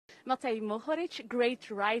Matej, Mohorič,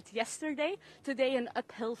 great ride yesterday. Today an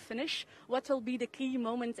uphill finish. What will be the key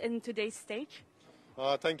moment in today's stage?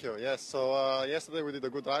 Thank you. Yes, so yesterday we did a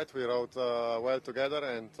good ride. We rode well together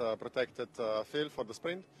and protected Phil for the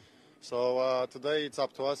sprint. So today it's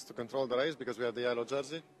up to us to control the race because we have the yellow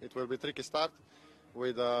jersey. It will be a tricky start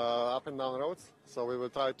with up and down roads. So we will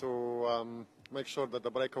try to make sure that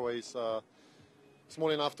the breakaway is small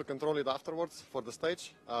enough to control it afterwards for the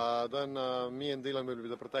stage. Then me and Dylan will be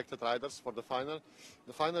the protected riders for the final.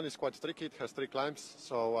 The final is quite tricky. It has 3 climbs.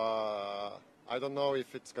 So I don't know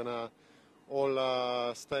if it's going to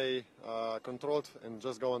all stay controlled and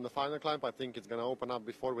just go on the final climb. I think it's going to open up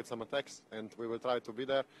before with some attacks, and we will try to be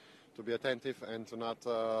there, to be attentive and to not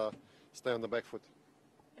stay on the back foot.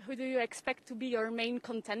 Who do you expect to be your main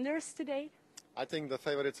contenders today? I think the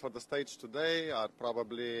favorites for the stage today are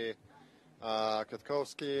probably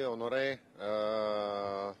Kwiatkowski, Honoré,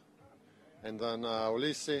 and then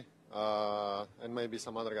Ulissi, and maybe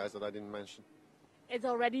some other guys that I didn't mention. It's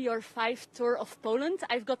already your 5th Tour of Poland.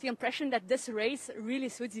 I've got the impression that this race really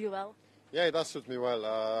suits you well. Yeah, it does suit me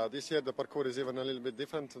well. This year the parcours is even a little bit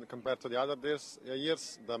different compared to the other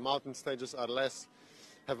years. The mountain stages are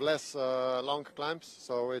have less long climbs,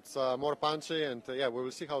 so it's more punchy, and yeah, we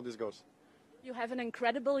will see how this goes. You have an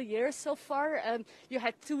incredible year so far. You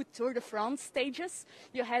had 2 Tour de France stages.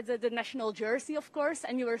 You had the national jersey, of course,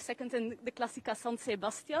 and you were second in the Classica San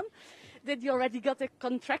Sebastian. Did you already get a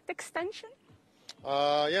contract extension?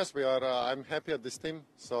 Yes, we are. I'm happy at this team,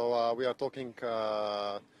 so we are talking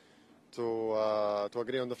to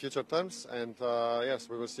agree on the future terms, and yes,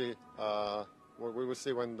 we will see. We will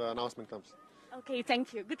see when the announcement comes. Okay,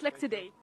 thank you. Good luck today.